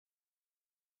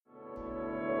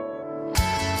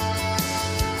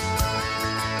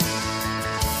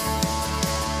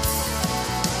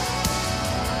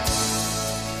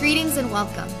Greetings and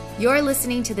welcome. You're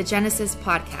listening to the Genesis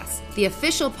Podcast, the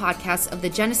official podcast of the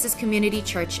Genesis Community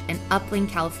Church in Upland,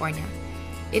 California.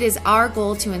 It is our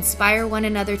goal to inspire one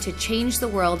another to change the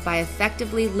world by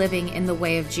effectively living in the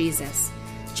way of Jesus.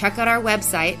 Check out our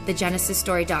website,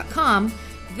 thegenesisstory.com.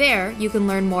 There, you can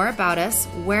learn more about us,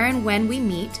 where and when we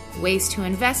meet, ways to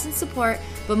invest and support,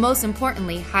 but most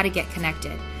importantly, how to get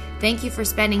connected. Thank you for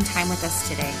spending time with us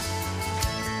today.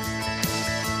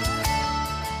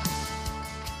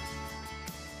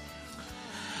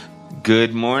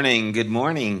 Good morning. Good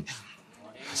morning.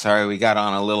 Sorry we got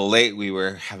on a little late. We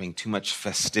were having too much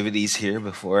festivities here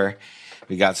before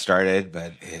we got started,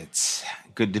 but it's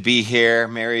good to be here.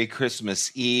 Merry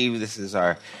Christmas Eve. This is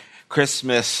our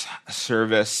Christmas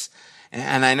service.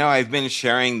 And I know I've been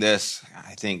sharing this,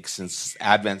 I think, since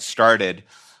Advent started.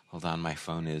 Hold on, my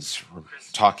phone is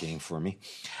talking for me.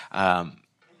 How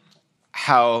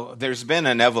there's been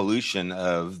an evolution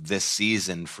of this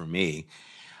season for me.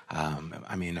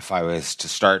 If I was to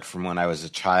start from when I was a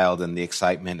child and the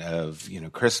excitement of,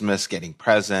 Christmas, getting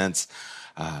presents,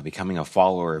 becoming a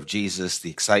follower of Jesus, the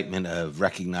excitement of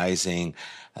recognizing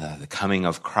the coming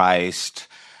of Christ,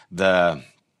 the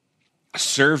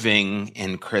serving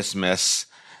in Christmas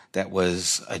that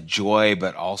was a joy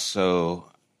but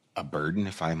also a burden,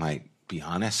 if I might be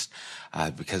honest,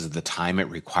 because of the time it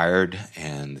required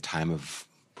and the time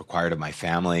required of my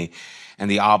family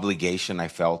and the obligation I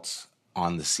felt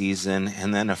on the season,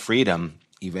 and then a freedom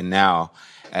even now,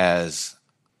 as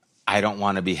I don't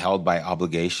want to be held by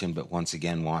obligation, but once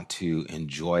again want to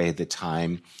enjoy the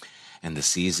time and the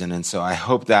season. And so I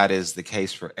hope that is the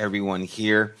case for everyone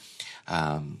here.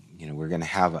 We're going to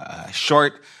have a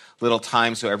short little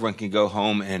time so everyone can go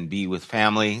home and be with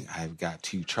family. I've got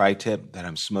 2 tri-tip that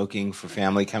I'm smoking for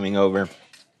family coming over.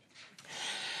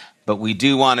 But we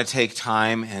do want to take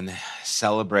time and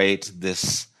celebrate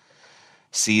this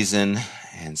season,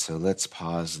 and so let's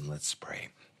pause and let's pray.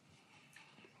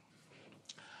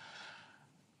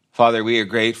 Father, we are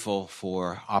grateful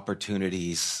for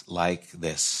opportunities like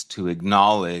this to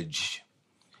acknowledge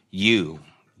you,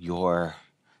 your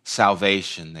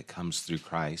salvation that comes through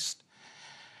Christ,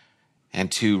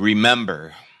 and to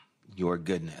remember your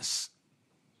goodness.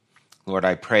 Lord,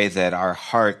 I pray that our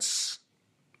hearts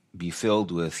be filled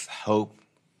with hope,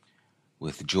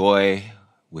 with joy,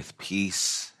 with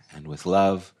peace, and with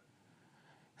love,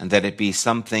 and that it be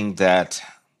something that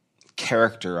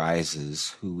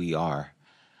characterizes who we are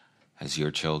as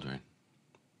your children.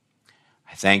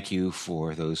 I thank you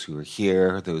for those who are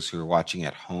here, those who are watching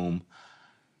at home,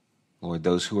 Lord,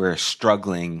 those who are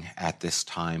struggling at this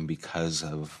time because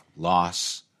of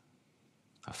loss,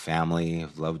 of family,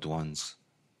 of loved ones,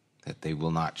 that they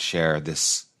will not share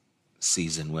this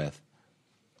season with.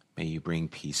 May you bring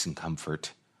peace and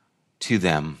comfort to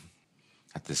them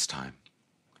at this time.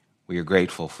 We are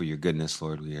grateful for your goodness,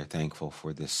 Lord. We are thankful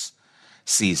for this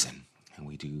season, and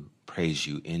we do praise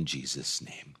you in Jesus'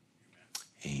 name.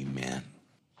 Amen.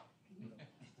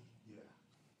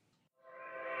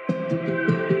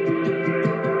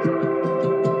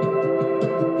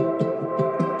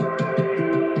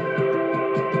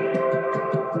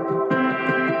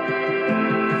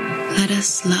 Let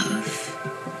us love.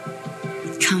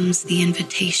 Comes the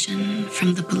invitation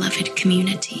from the beloved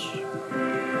community.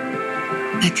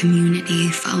 A community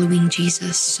following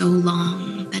Jesus so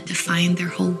long that defined their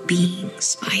whole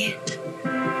beings by it.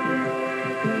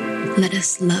 Let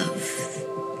us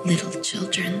love little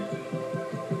children.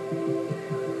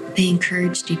 They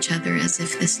encouraged each other as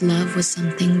if this love was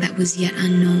something that was yet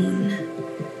unknown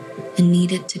and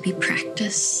needed to be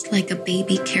practiced, like a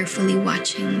baby carefully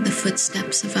watching the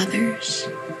footsteps of others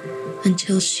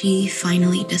until she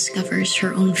finally discovers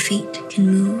her own feet can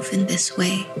move in this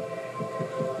way.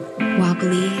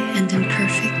 Wobbly and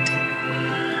imperfect,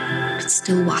 but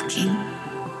still walking,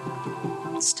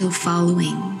 still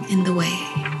following in the way.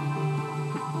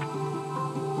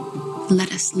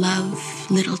 Let us love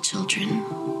little children,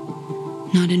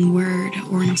 not in word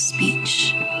or in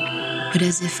speech, but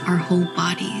as if our whole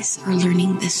bodies are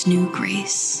learning this new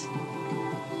grace.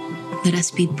 Let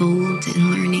us be bold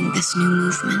in learning this new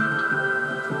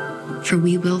movement, for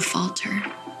we will falter,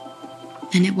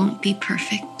 and it won't be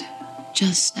perfect,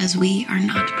 just as we are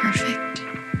not perfect.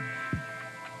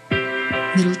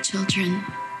 Little children,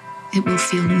 it will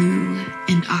feel new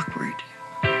and awkward,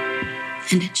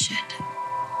 and it should.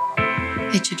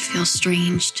 It should feel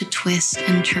strange to twist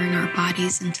and turn our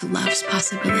bodies into love's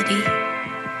possibility,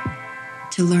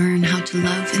 to learn how to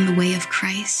love in the way of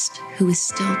Christ, who is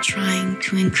still trying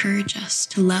to encourage us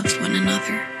to love one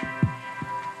another.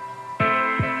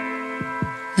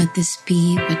 Let this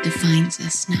be what defines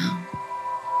us now,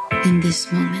 in this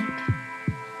moment.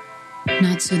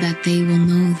 not so that they will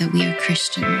know that we are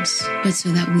Christians, but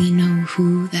so that we know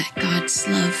who that God's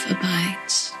love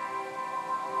abides.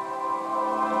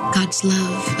 God's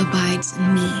love abides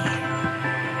in me.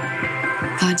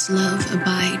 God's love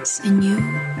abides in you.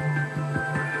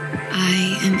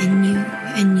 I am in you,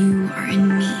 and you are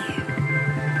in me.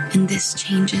 And this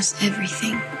changes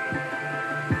everything.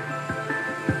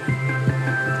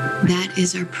 That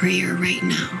is our prayer right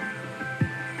now.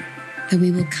 That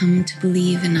we will come to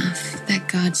believe enough that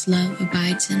God's love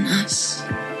abides in us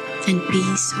and be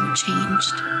so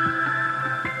changed.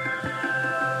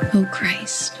 O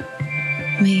Christ,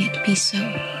 may it be so.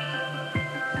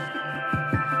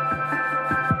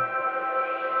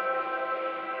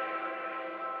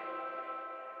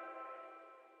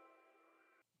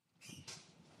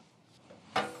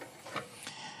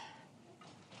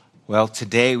 Well,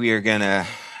 today we are going to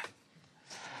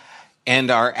end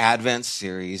our Advent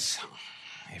series.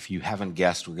 If you haven't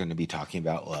guessed, we're going to be talking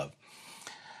about love.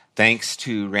 Thanks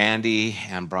to Randy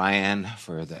and Brian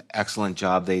for the excellent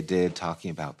job they did talking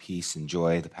about peace and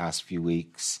joy the past few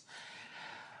weeks.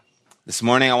 This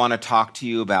morning I want to talk to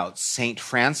you about St.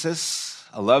 Francis,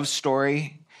 a love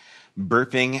story,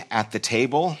 burping at the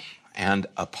table, and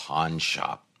a pawn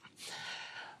shop.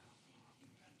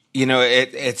 You know,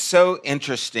 it's so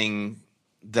interesting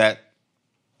that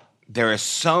there is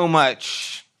so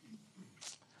much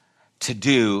to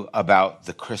do about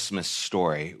the Christmas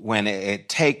story when it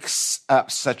takes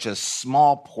up such a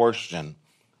small portion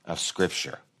of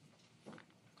Scripture.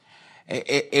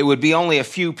 It would be only a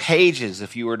few pages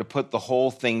if you were to put the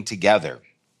whole thing together.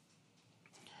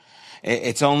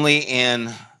 It's only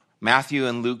in Matthew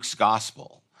and Luke's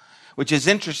Gospel, which is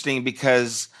interesting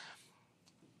because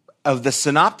of the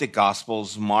synoptic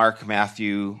Gospels, Mark,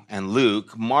 Matthew, and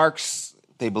Luke, Mark's,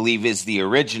 they believe, is the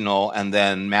original, and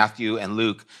then Matthew and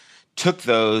Luke took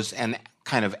those and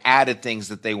kind of added things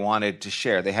that they wanted to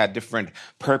share. They had different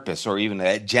purpose or even an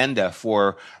agenda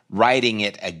for writing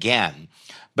it again.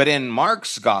 But in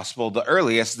Mark's Gospel, the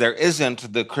earliest, there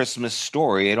isn't the Christmas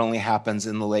story. It only happens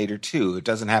in the later two. It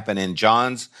doesn't happen in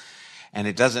John's, and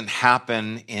it doesn't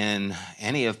happen in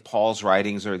any of Paul's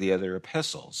writings or the other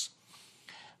epistles,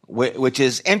 which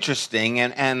is interesting,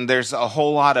 and there's a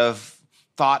whole lot of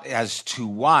thought as to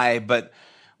why, but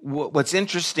what's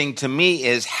interesting to me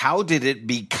is how did it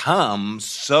become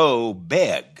so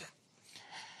big?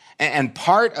 And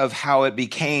part of how it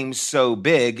became so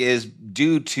big is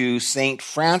due to St.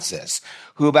 Francis,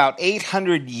 who about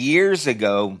 800 years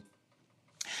ago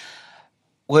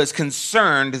was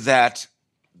concerned that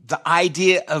the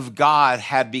idea of God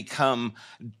had become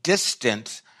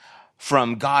distant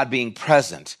from God being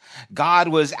present. God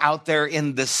was out there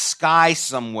in the sky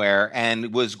somewhere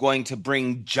and was going to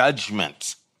bring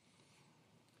judgment.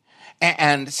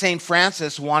 And St.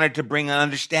 Francis wanted to bring an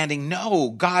understanding, no,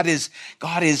 God is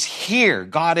here,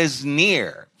 God is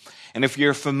near. And if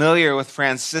you're familiar with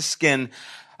Franciscan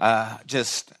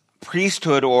just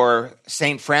priesthood or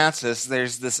St. Francis,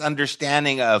 there's this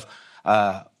understanding of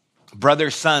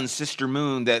brother sun, sister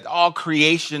moon, that all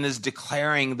creation is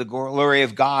declaring the glory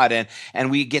of God, and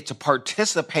we get to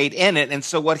participate in it. And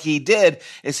so what he did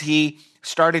is he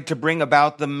started to bring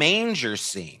about the manger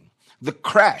scene, the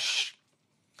creche,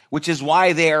 which is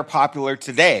why they are popular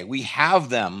today. We have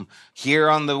them here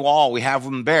on the wall. We have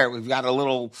them there. We've got a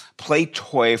little play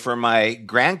toy for my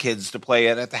grandkids to play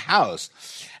at the house.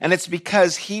 And it's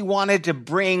because he wanted to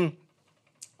bring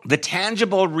the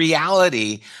tangible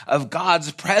reality of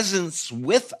God's presence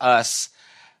with us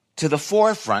to the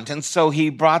forefront. And so he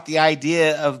brought the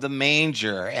idea of the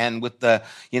manger, and with the,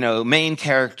 main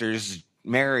characters,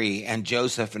 Mary and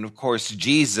Joseph, and of course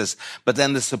Jesus, but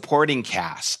then the supporting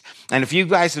cast. And if you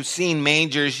guys have seen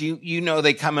mangers, you know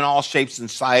they come in all shapes and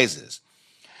sizes,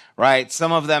 right?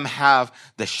 Some of them have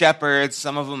the shepherds,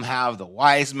 some of them have the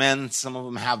wise men, some of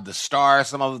them have the star,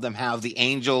 some of them have the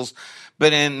angels.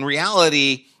 But in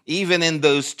reality, even in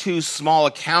those two small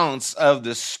accounts of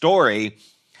the story,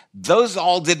 those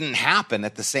all didn't happen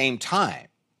at the same time.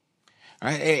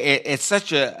 Right? It's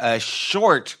such a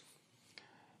short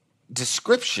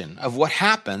description of what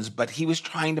happens, but he was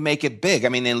trying to make it big. I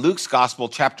mean, in Luke's Gospel,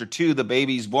 chapter 2, the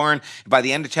baby's born. By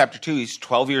the end of chapter 2, he's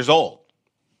 12 years old.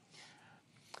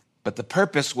 But the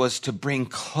purpose was to bring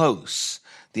close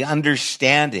the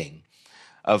understanding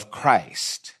of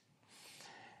Christ.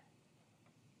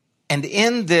 And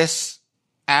in this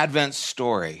Advent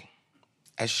story,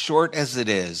 as short as it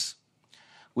is,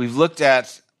 we've looked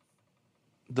at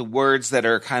the words that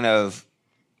are kind of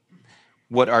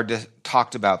what are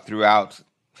talked about throughout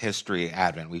history,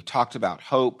 Advent. We've talked about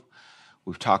hope,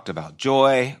 we've talked about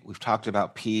joy, we've talked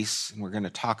about peace, and we're going to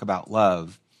talk about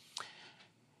love.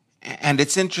 And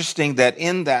it's interesting that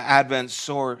in the Advent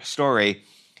story,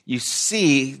 you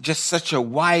see just such a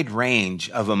wide range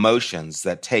of emotions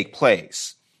that take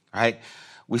place, right?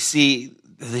 We see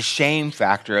the shame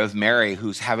factor of Mary,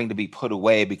 who's having to be put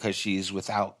away because she's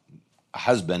without a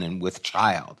husband and with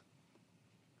child.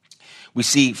 We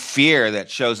see fear that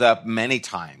shows up many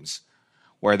times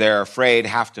where they're afraid,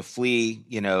 have to flee,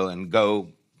 and go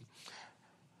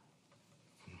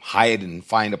hide and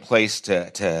find a place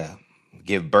to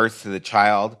give birth to the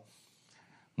child.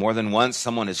 More than once,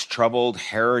 someone is troubled.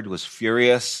 Herod was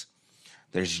furious.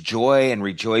 There's joy and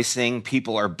rejoicing.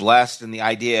 People are blessed, and the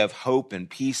idea of hope and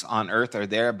peace on earth are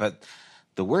there, but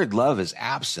the word love is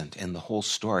absent in the whole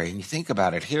story. And you think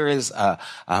about it. Here is a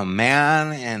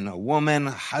man and a woman,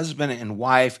 husband and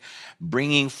wife,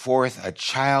 bringing forth a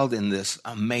child in this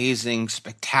amazing,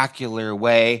 spectacular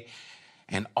way,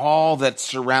 and all that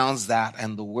surrounds that,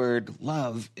 and the word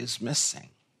love is missing.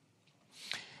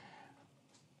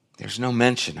 There's no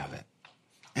mention of it.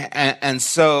 And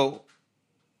so,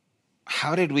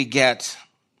 how did we get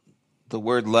the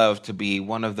word love to be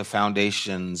one of the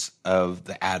foundations of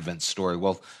the Advent story?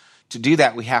 Well, to do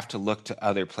that, we have to look to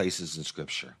other places in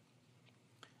Scripture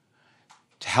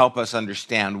to help us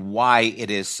understand why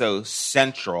it is so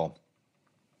central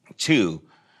to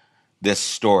this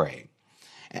story.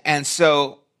 And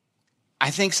so, I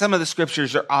think some of the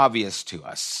scriptures are obvious to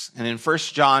us. And in 1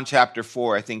 John chapter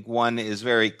 4, I think one is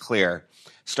very clear.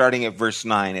 Starting at verse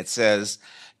 9, it says,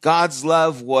 God's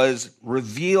love was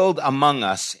revealed among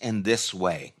us in this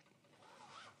way.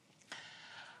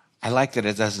 I like that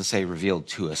it doesn't say revealed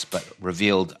to us, but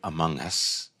revealed among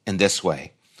us in this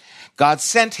way. God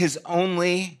sent his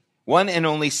one and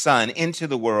only Son into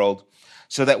the world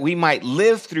so that we might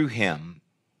live through him.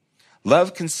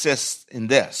 Love consists in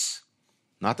this.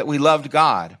 Not that we loved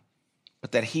God,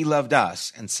 but that he loved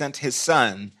us and sent his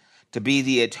Son to be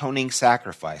the atoning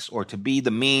sacrifice, or to be the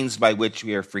means by which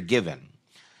we are forgiven.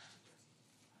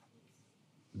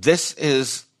 This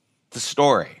is the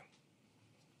story.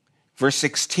 Verse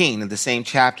 16 of the same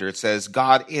chapter, it says,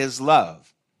 God is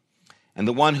love, and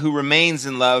the one who remains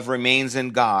in love remains in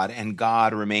God, and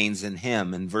God remains in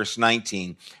him. In verse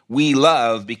 19, we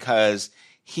love because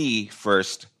he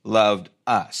first loved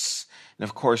us. And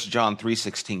of course, John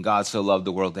 3:16, God so loved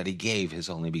the world that he gave his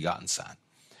only begotten Son.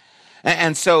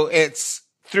 And so it's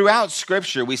throughout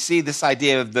Scripture, we see this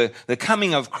idea of the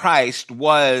coming of Christ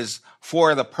was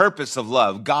for the purpose of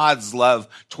love, God's love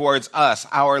towards us,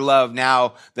 our love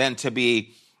now then to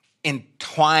be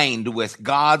entwined with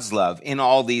God's love in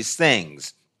all these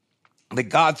things. That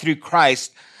God through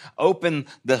Christ opened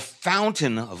the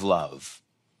fountain of love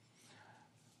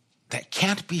that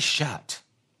can't be shut.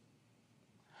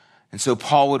 And so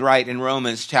Paul would write in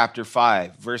Romans chapter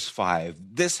 5, verse 5,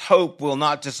 this hope will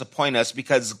not disappoint us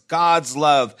because God's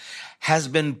love has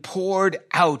been poured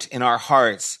out in our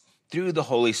hearts through the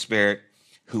Holy Spirit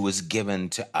who was given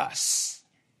to us.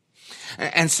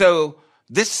 And so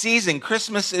this season,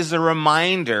 Christmas is a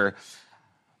reminder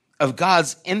of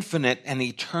God's infinite and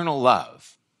eternal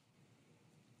love.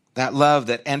 That love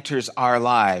that enters our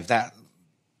life, that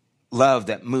love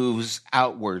that moves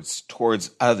outwards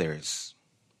towards others.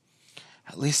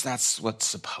 At least that's what's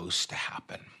supposed to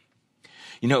happen.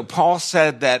 Paul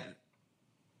said that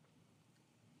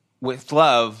with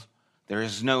love, there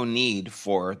is no need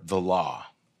for the law.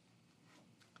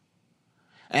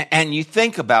 And you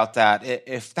think about that,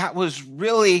 if that was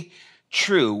really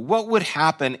true, what would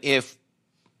happen if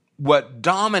what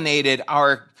dominated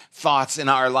our thoughts in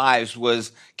our lives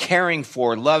was caring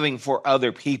for, loving for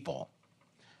other people?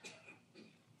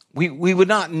 We would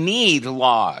not need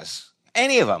laws.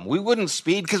 Any of them. We wouldn't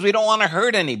speed because we don't want to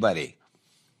hurt anybody.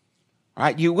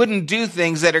 Right? You wouldn't do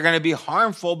things that are going to be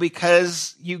harmful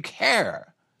because you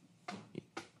care.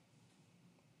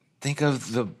 Think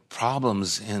of the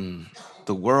problems in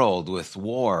the world with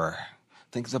war.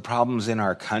 Think of the problems in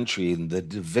our country and the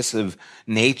divisive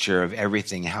nature of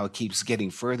everything, how it keeps getting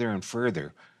further and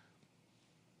further.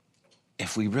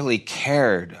 If we really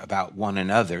cared about one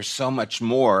another so much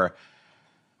more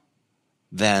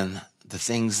than the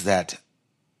things that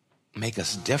make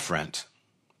us different,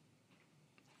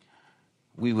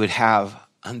 we would have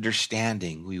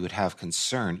understanding, we would have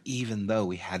concern, even though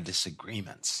we had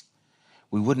disagreements.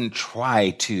 We wouldn't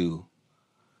try to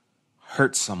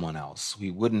hurt someone else.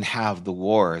 We wouldn't have the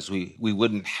wars. We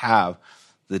wouldn't have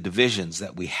the divisions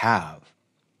that we have.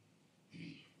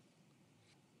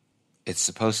 It's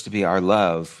supposed to be our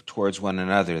love towards one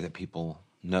another that people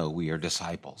know we are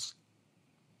disciples.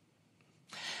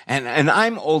 And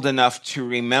I'm old enough to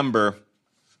remember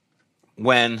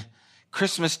when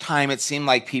Christmas time, it seemed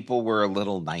like people were a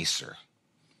little nicer,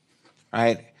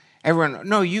 right? Everyone,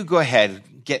 no, you go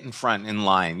ahead, get in front in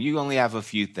line. You only have a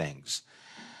few things.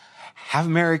 Have a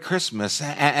Merry Christmas.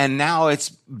 And now it's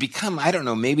become, I don't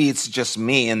know, maybe it's just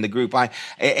me and the group.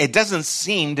 It doesn't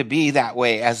seem to be that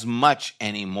way as much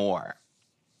anymore.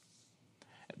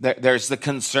 There's the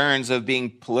concerns of being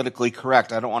politically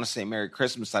correct. I don't want to say Merry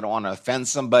Christmas. I don't want to offend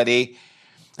somebody.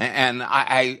 And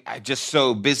I just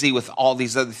so busy with all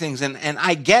these other things. And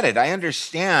I get it. I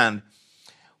understand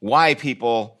why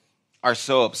people are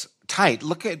so uptight.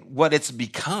 Look at what it's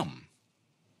become.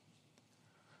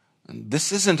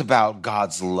 This isn't about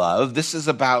God's love. This is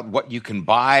about what you can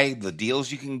buy, the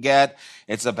deals you can get.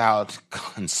 It's about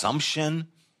consumption.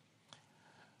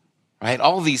 Right?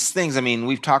 All these things, I mean,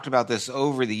 we've talked about this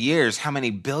over the years, how many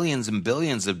billions and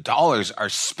billions of dollars are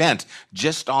spent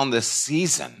just on this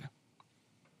season.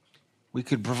 We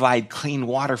could provide clean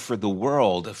water for the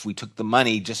world if we took the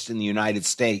money just in the United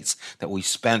States that we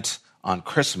spent on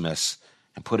Christmas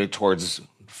and put it towards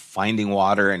finding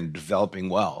water and developing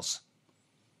wells,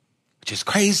 which is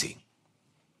crazy.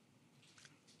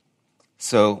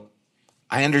 So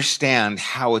I understand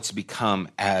how it's become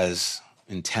as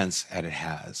intense as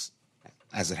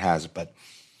it has, but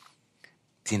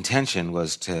the intention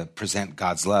was to present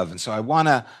God's love. And so I want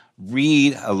to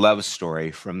read a love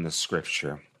story from the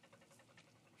scripture.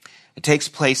 It takes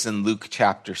place in Luke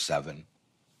chapter 7.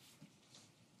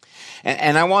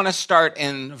 And I want to start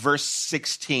in verse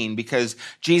 16 because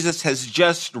Jesus has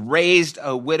just raised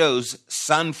a widow's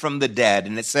son from the dead.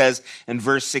 And it says in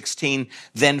verse 16,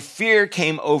 "Then fear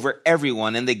came over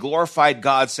everyone, and they glorified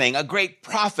God, saying, 'A great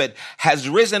prophet has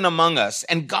risen among us,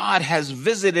 and God has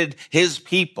visited his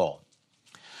people.'"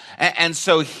 And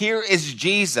so here is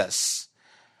Jesus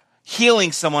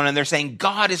healing someone, and they're saying,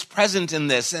 God is present in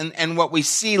this. And what we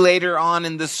see later on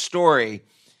in this story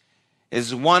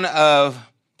is one of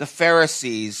the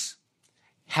Pharisees,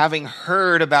 having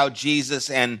heard about Jesus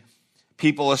and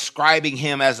people ascribing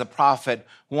him as a prophet,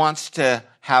 wants to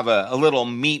have a little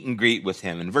meet and greet with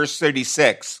him. In verse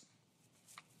 36,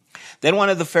 then one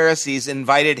of the Pharisees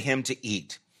invited him to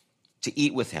eat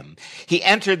with him. He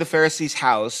entered the Pharisee's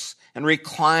house and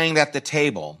reclined at the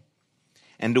table.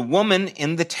 And a woman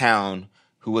in the town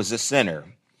who was a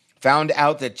sinner found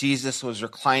out that Jesus was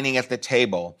reclining at the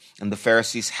table in the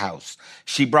Pharisee's house.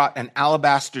 She brought an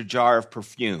alabaster jar of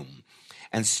perfume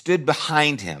and stood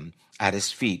behind him at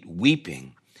his feet,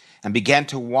 weeping, and began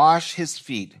to wash his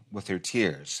feet with her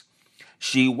tears.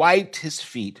 She wiped his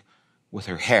feet with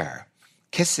her hair,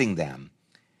 kissing them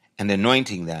and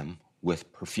anointing them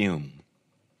with perfume.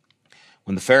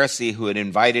 When the Pharisee who had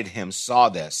invited him saw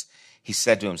this, he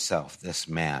said to himself, "This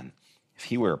man, if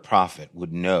he were a prophet,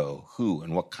 would know who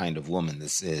and what kind of woman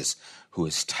this is who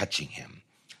is touching him.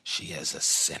 She is a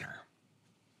sinner."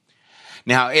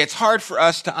 Now, it's hard for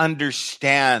us to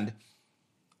understand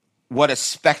what a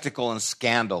spectacle and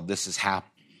scandal this is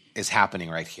happening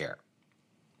right here.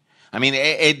 I mean,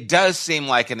 it does seem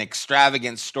like an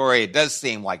extravagant story. It does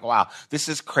seem like, wow, this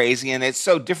is crazy, and it's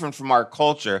so different from our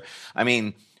culture. I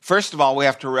mean, first of all, we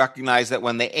have to recognize that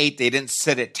when they ate, they didn't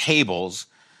sit at tables,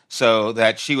 so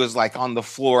that she was like on the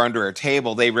floor under a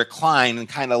table. They reclined and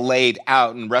kind of laid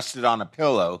out and rested on a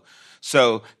pillow.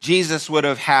 So Jesus would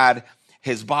have had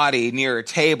his body near a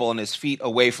table and his feet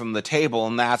away from the table,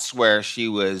 and that's where she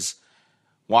was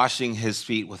washing his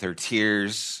feet with her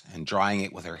tears and drying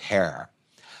it with her hair.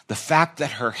 The fact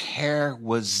that her hair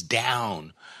was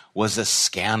down was a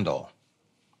scandal.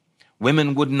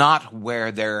 Women would not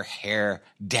wear their hair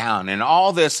down, and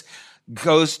all this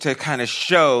goes to kind of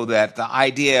show that the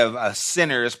idea of a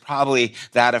sinner is probably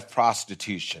that of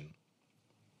prostitution.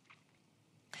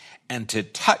 And to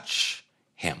touch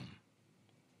him,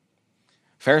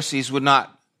 Pharisees would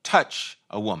not touch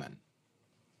a woman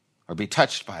or be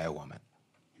touched by a woman.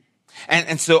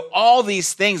 And so all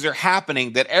these things are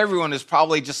happening that everyone is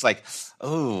probably just like,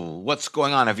 oh, what's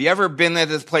going on? Have you ever been at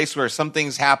this place where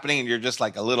something's happening and you're just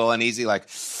like a little uneasy, like,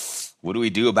 what do we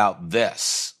do about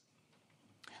this?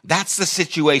 That's the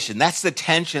situation. That's the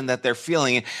tension that they're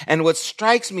feeling. And what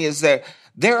strikes me is that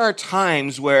there are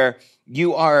times where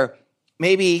you are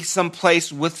maybe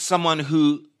someplace with someone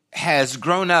who has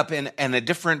grown up in a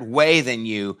different way than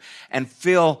you and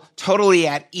feel totally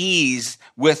at ease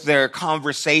with their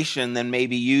conversation than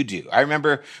maybe you do. I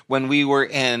remember when we were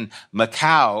in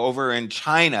Macau, over in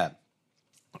China.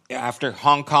 After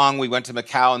Hong Kong, we went to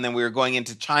Macau, and then we were going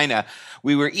into China.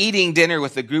 We were eating dinner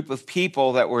with a group of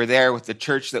people that were there with the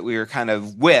church that we were kind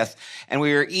of with. And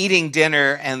we were eating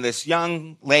dinner, and this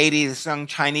young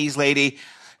Chinese lady,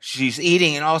 she's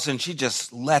eating, and all of a sudden she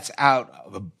just lets out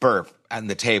a burp. on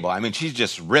the table. I mean, she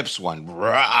just rips one,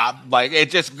 like it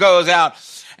just goes out.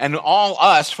 And all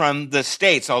us from the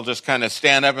States all just kind of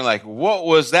stand up and like, what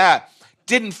was that?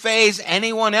 Didn't faze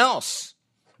anyone else,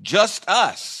 just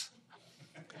us.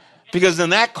 Because in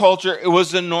that culture, it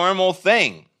was a normal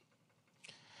thing.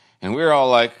 And we were all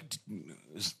like,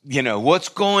 what's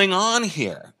going on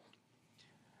here?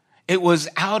 It was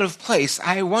out of place.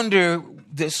 I wonder,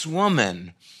 this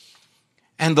woman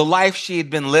and the life she had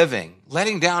been living,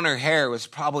 letting down her hair was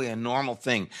probably a normal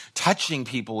thing. Touching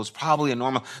people was probably a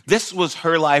normal. This was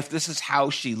her life. This is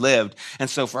how she lived. And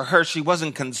so for her, she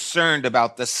wasn't concerned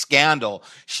about the scandal.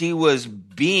 She was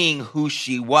being who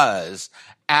she was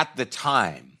at the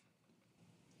time.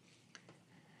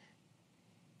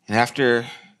 And after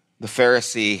the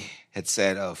Pharisee had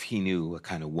said, if he knew what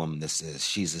kind of woman this is,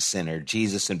 she's a sinner,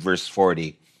 Jesus in verse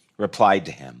 40 replied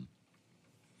to him,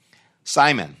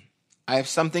 Simon, I have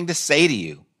something to say to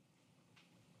you.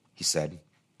 He said,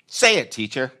 say it,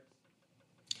 teacher.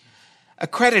 A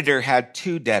creditor had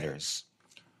 2 debtors.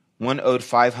 One owed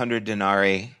 500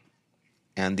 denarii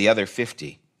and the other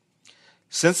 50.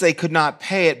 Since they could not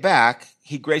pay it back,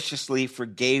 he graciously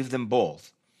forgave them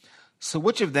both. So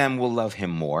which of them will love him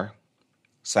more?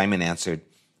 Simon answered,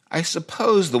 I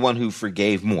suppose the one who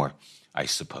forgave more. I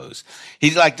suppose.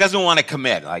 He's like, doesn't want to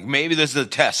commit. Like, maybe this is a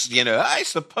test, I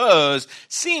suppose,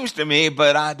 seems to me,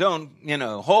 but I don't,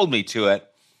 hold me to it.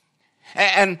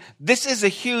 And this is a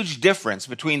huge difference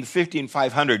between the 50 and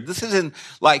 500. This isn't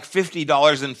like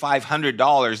 $50 and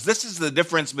 $500. This is the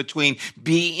difference between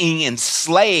being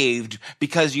enslaved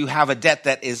because you have a debt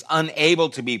that is unable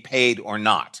to be paid or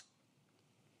not.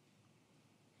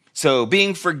 So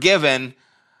being forgiven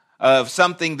of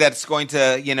something that's going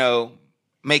to,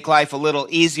 make life a little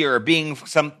easier, or being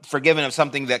forgiven of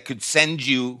something that could send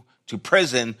you to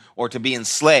prison or to be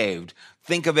enslaved.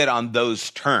 Think of it on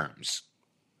those terms.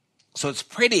 So it's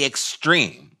pretty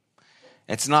extreme.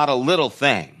 It's not a little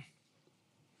thing.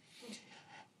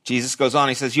 Jesus goes on,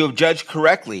 he says, you have judged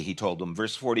correctly, he told them.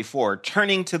 Verse 44,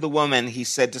 turning to the woman, he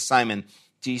said to Simon,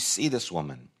 do you see this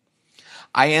woman?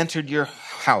 I entered your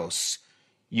house.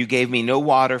 You gave me no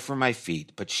water for my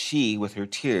feet, but she, with her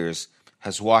tears,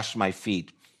 has washed my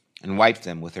feet and wiped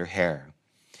them with her hair.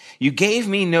 You gave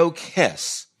me no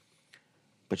kiss,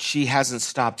 but she hasn't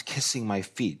stopped kissing my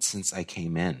feet since I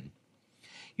came in.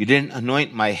 You didn't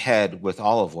anoint my head with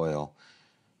olive oil,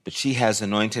 but she has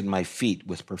anointed my feet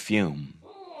with perfume.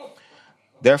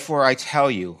 Therefore, I tell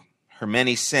you, her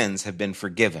many sins have been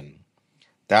forgiven.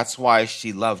 That's why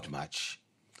she loved much.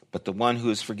 But the one who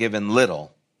is forgiven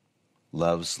little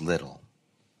loves little.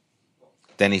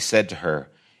 Then he said to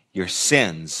her, your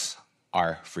sins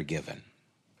are forgiven.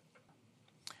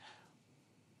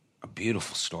 A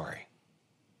beautiful story.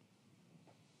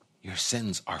 Your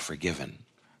sins are forgiven.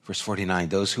 Verse 49,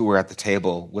 those who were at the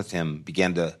table with him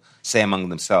began to say among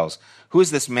themselves, who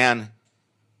is this man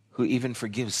who even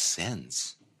forgives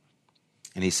sins?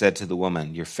 And he said to the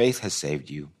woman, your faith has saved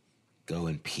you. Go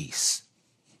in peace.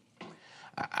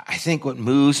 I think what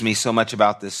moves me so much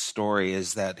about this story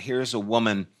is that here's a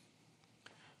woman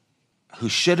who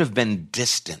should have been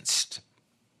distanced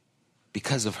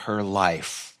because of her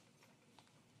life,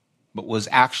 but was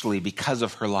actually, because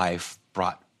of her life,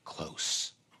 brought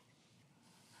close.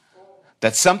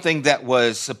 That something that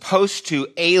was supposed to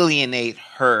alienate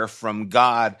her from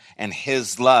God and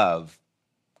his love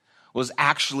was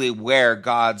actually where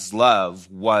God's love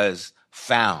was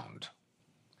found.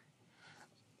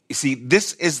 You see,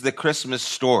 this is the Christmas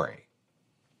story.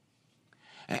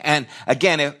 And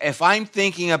again, if I'm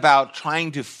thinking about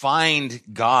trying to find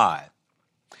God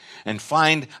and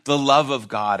find the love of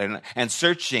God and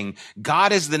searching,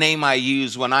 God is the name I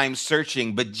use when I'm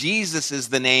searching, but Jesus is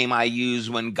the name I use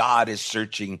when God is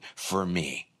searching for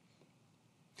me.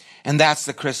 And that's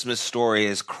the Christmas story,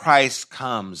 is Christ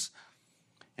comes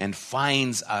and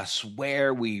finds us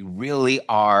where we really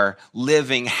are,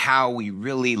 living how we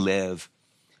really live.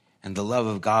 And the love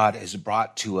of God is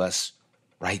brought to us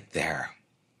right there.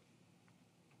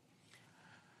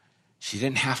 She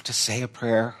didn't have to say a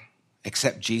prayer,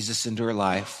 accept Jesus into her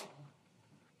life.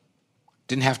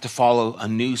 Didn't have to follow a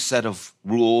new set of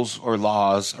rules or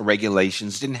laws or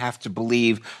regulations. Didn't have to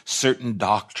believe certain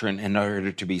doctrine in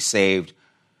order to be saved.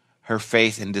 Her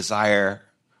faith and desire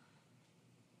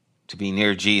to be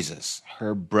near Jesus,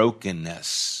 her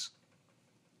brokenness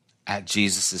at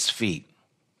Jesus' feet,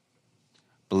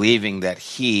 believing that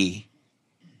he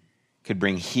could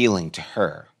bring healing to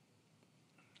her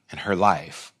and her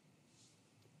life.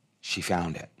 She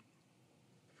found it.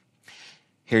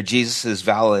 Here, Jesus is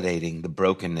validating the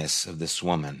brokenness of this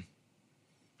woman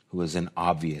who was an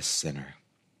obvious sinner.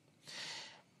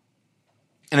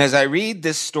 And as I read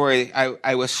this story,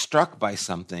 I was struck by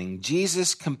something.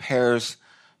 Jesus compares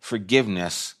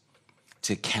forgiveness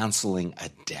to canceling a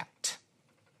debt.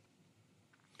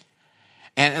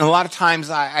 And a lot of times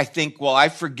I think, well,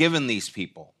 I've forgiven these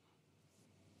people.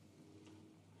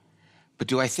 But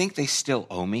do I think they still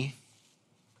owe me?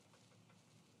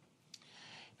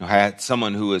 I had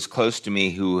someone who was close to me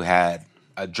who had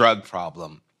a drug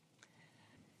problem.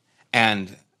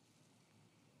 And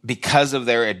because of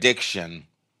their addiction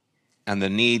and the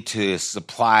need to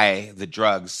supply the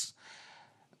drugs,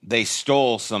 they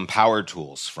stole some power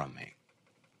tools from me.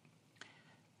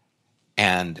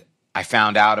 And I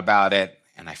found out about it,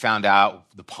 and I found out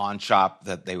the pawn shop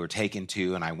that they were taken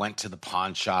to, and I went to the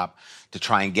pawn shop to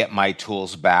try and get my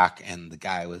tools back, and the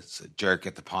guy was a jerk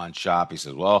at the pawn shop. He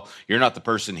says, well, you're not the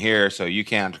person here, so you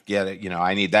can't get it.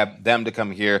 I need them to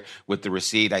come here with the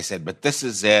receipt. I said, but this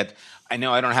is it. I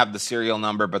know I don't have the serial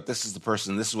number, but this is the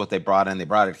person. This is what they brought in. They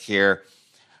brought it here.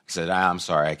 I said, I'm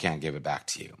sorry, I can't give it back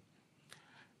to you.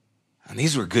 And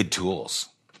these were good tools.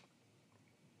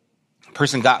 The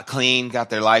person got clean, got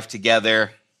their life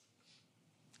together.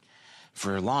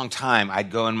 For a long time,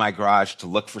 I'd go in my garage to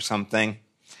look for something,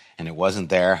 and it wasn't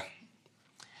there.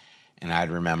 And I'd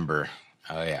remember,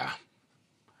 oh yeah,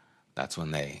 that's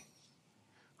when they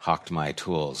hawked my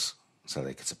tools so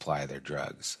they could supply their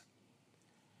drugs.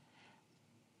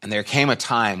 And there came a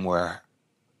time where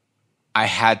I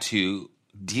had to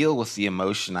deal with the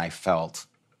emotion I felt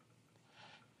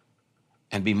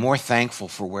and be more thankful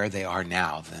for where they are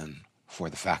now than for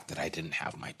the fact that I didn't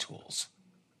have my tools.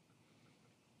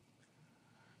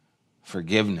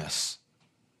 Forgiveness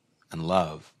and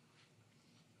love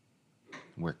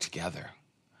work together.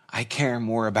 I care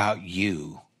more about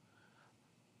you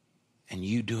and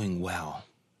you doing well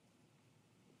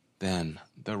than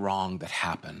the wrong that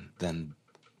happened, than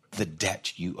the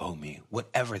debt you owe me,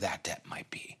 whatever that debt might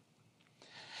be.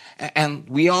 And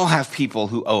we all have people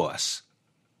who owe us.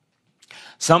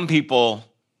 Some people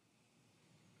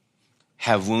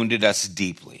have wounded us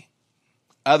deeply.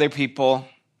 Other people,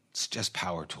 it's just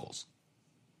power tools.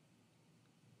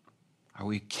 Are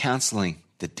we canceling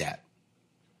the debt?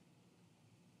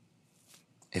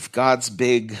 If God's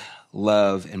big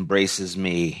love embraces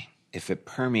me, if it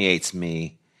permeates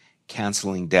me,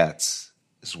 canceling debts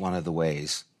is one of the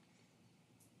ways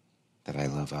that I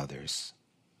love others.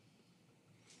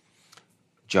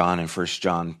 John in 1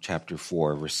 John chapter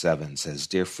 4, verse 7 says,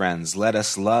 Dear friends, let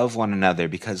us love one another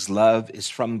because love is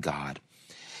from God.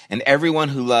 And everyone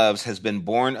who loves has been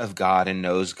born of God and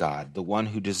knows God. The one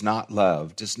who does not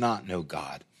love does not know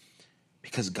God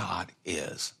because God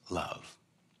is love.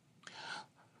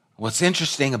 What's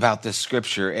interesting about this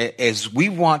scripture is we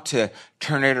want to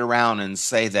turn it around and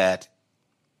say that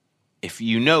if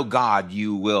you know God,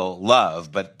 you will love.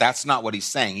 But that's not what he's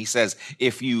saying. He says,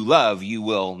 if you love, you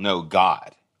will know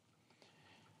God.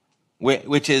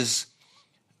 Which is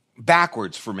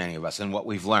backwards for many of us in what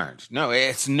we've learned. No,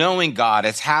 it's knowing God.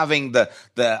 It's having the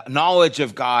knowledge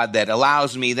of God that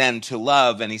allows me then to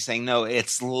love. And he's saying, no,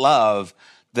 it's love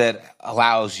that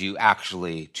allows you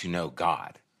actually to know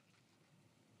God.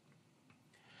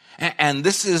 And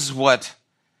this is what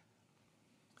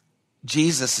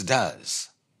Jesus does.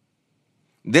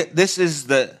 This is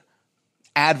the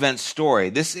Advent story.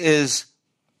 This is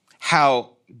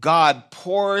how God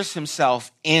pours himself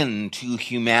into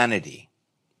humanity,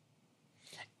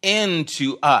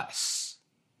 into us.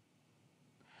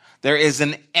 There is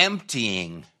an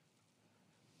emptying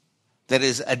that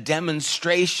is a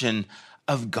demonstration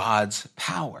of God's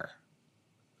power.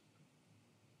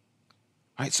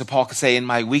 Right? So Paul could say, in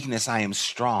my weakness I am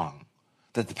strong,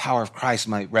 that the power of Christ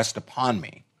might rest upon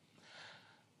me.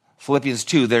 Philippians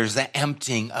 2, there's the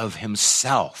emptying of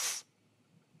himself.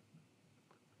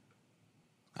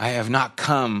 I have not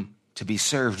come to be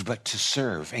served, but to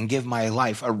serve and give my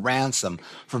life a ransom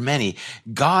for many.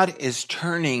 God is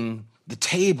turning the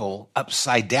table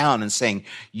upside down and saying,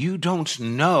 you don't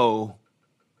know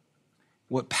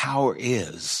what power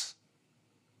is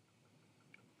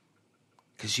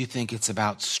because you think it's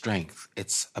about strength,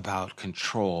 it's about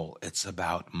control, it's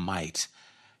about might,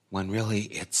 when really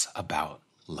it's about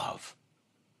love.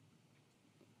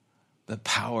 The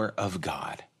power of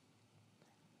God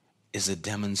is a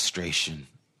demonstration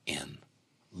in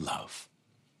love.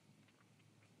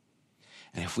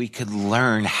 And if we could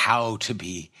learn how to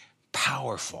be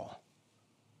powerful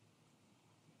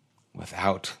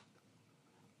without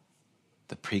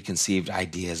the preconceived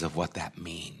ideas of what that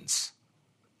means,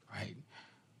 right?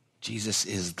 Jesus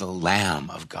is the Lamb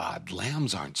of God.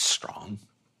 Lambs aren't strong.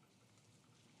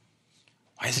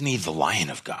 Why isn't he the Lion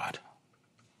of God?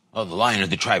 Oh, the Lion of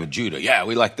the tribe of Judah. Yeah,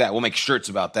 we like that. We'll make shirts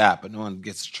about that, but no one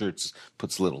gets shirts,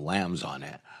 puts little lambs on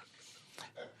it.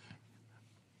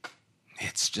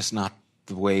 It's just not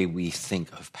the way we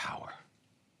think of power.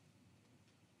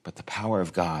 But the power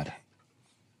of God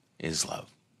is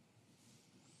love.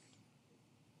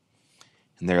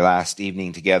 In their last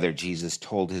evening together, Jesus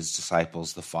told his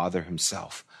disciples, the Father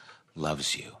himself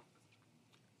loves you.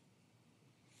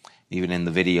 Even in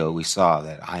the video, we saw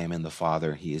that I am in the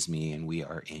Father, he is me, and we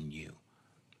are in you.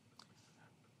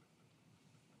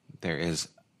 There is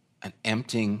an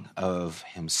emptying of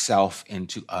himself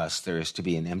into us. There is to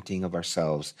be an emptying of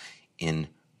ourselves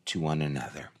into one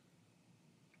another,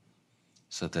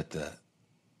 so that the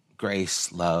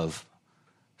grace, love,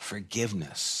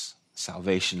 forgiveness,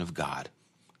 salvation of God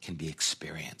can be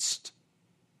experienced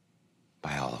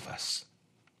by all of us.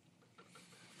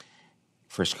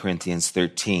 1 Corinthians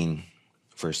 13,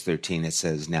 verse 13, it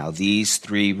says, now these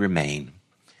three remain,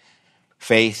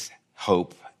 faith,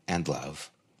 hope, and love,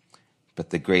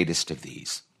 but the greatest of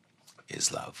these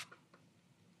is love.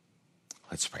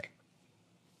 Let's pray.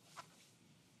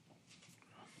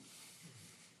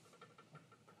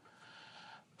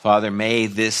 Father, may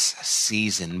this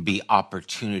season be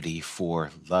opportunity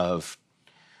for love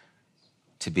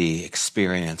to be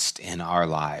experienced in our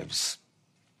lives,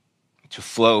 to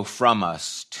flow from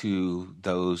us to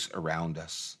those around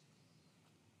us.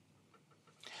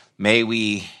 May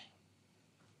we,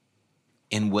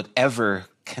 in whatever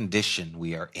condition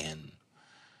we are in,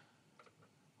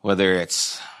 whether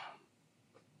it's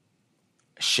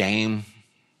shame,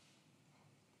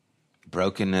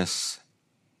 brokenness,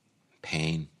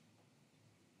 pain,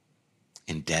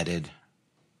 indebted,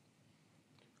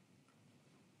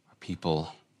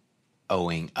 people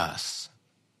owing us,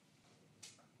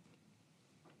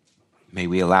 may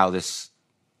we allow this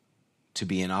to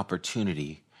be an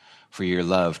opportunity for your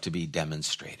love to be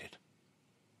demonstrated.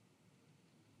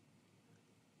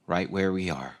 Right where we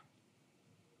are,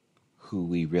 who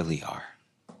we really are.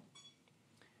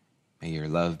 May your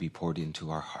love be poured into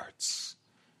our hearts.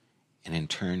 And in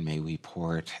turn, may we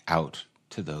pour it out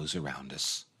to those around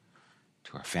us,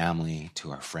 to our family,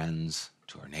 to our friends,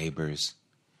 to our neighbors,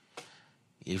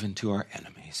 even to our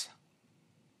enemies.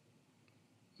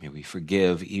 May we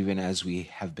forgive even as we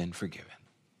have been forgiven,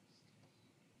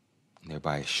 and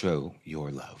thereby show your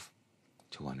love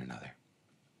to one another.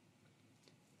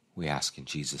 We ask in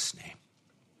Jesus' name,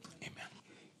 amen.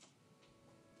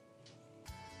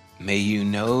 May you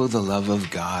know the love of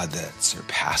God that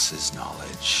surpasses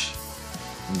knowledge.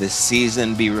 In this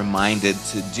season, be reminded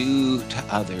to do to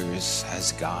others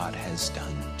as God has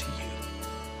done to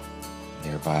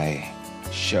you. Thereby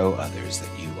show others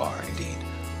that you are indeed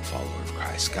a follower of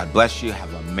Christ. God bless you.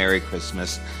 Have a Merry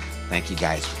Christmas. Thank you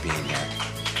guys for being here.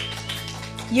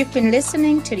 You've been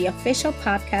listening to the official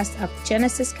podcast of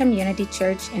Genesis Community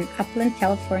Church in Upland,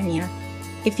 California.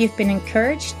 If you've been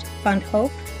encouraged, found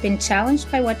hope, been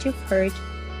challenged by what you've heard,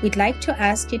 we'd like to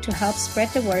ask you to help spread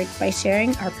the word by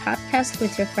sharing our podcast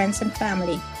with your friends and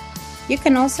family. You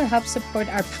can also help support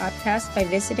our podcast by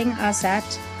visiting us at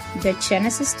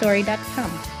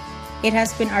thegenesisstory.com. It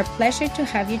has been our pleasure to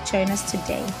have you join us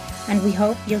today, and we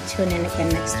hope you'll tune in again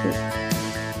next week.